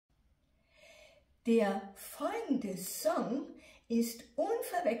Der folgende Song ist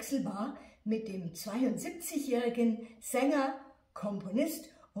unverwechselbar mit dem 72-jährigen Sänger, Komponist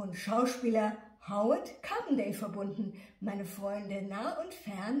und Schauspieler Howard Carpendale verbunden, meine Freunde nah und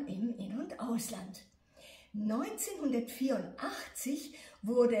fern im In- und Ausland. 1984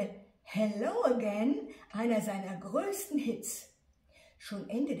 wurde Hello Again einer seiner größten Hits. Schon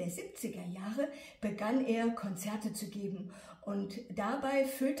Ende der 70er Jahre begann er Konzerte zu geben und dabei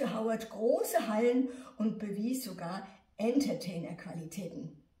füllte Howard große Hallen und bewies sogar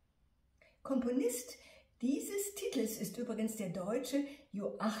Entertainer-Qualitäten. Komponist dieses Titels ist übrigens der Deutsche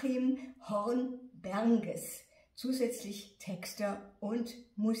Joachim Horn-Bernges, zusätzlich Texter und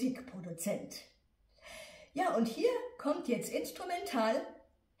Musikproduzent. Ja, und hier kommt jetzt instrumental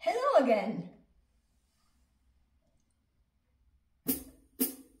Hello Again.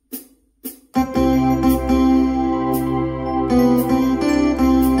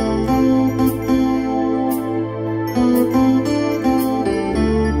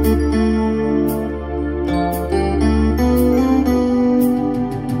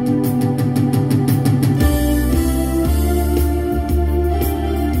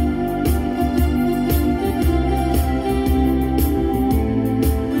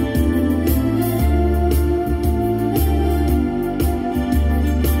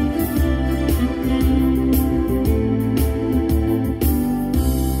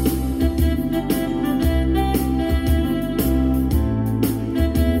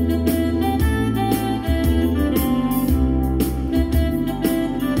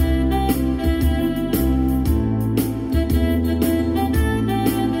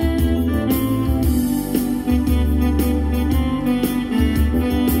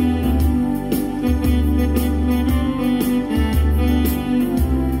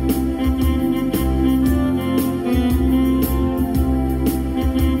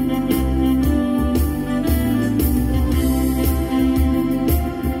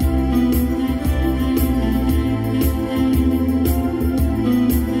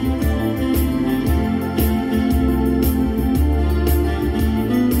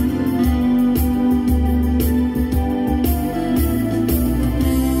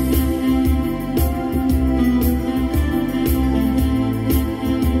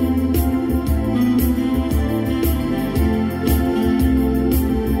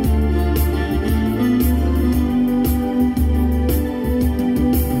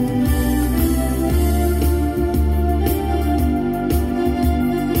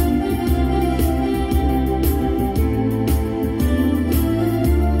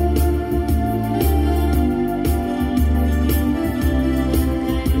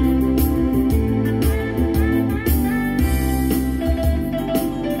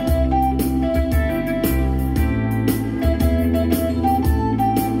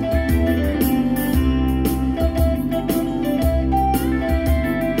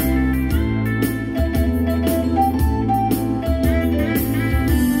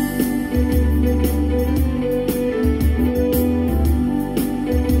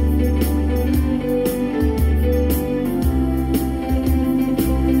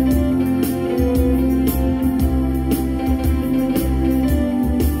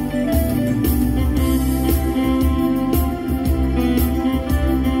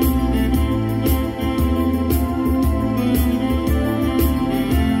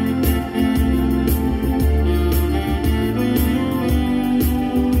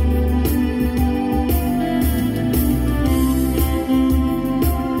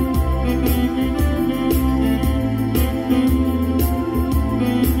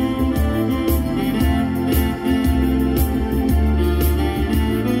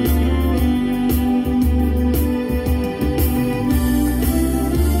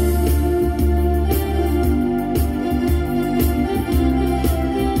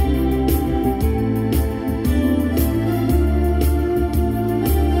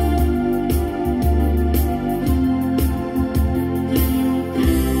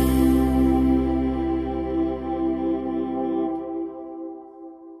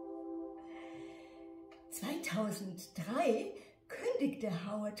 kündigte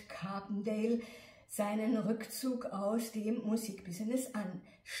Howard Carpendale seinen Rückzug aus dem Musikbusiness an,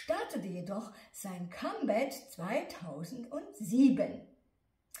 startete jedoch sein Comeback 2007.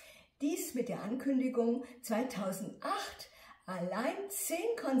 Dies mit der Ankündigung, 2008 allein 10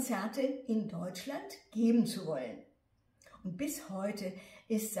 Konzerte in Deutschland geben zu wollen. Und bis heute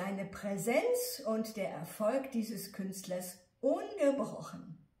ist seine Präsenz und der Erfolg dieses Künstlers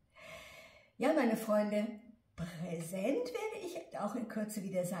ungebrochen. Ja, meine Freunde, präsent werde ich auch in Kürze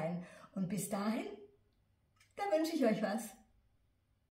wieder sein. Und bis dahin, da wünsche ich euch was.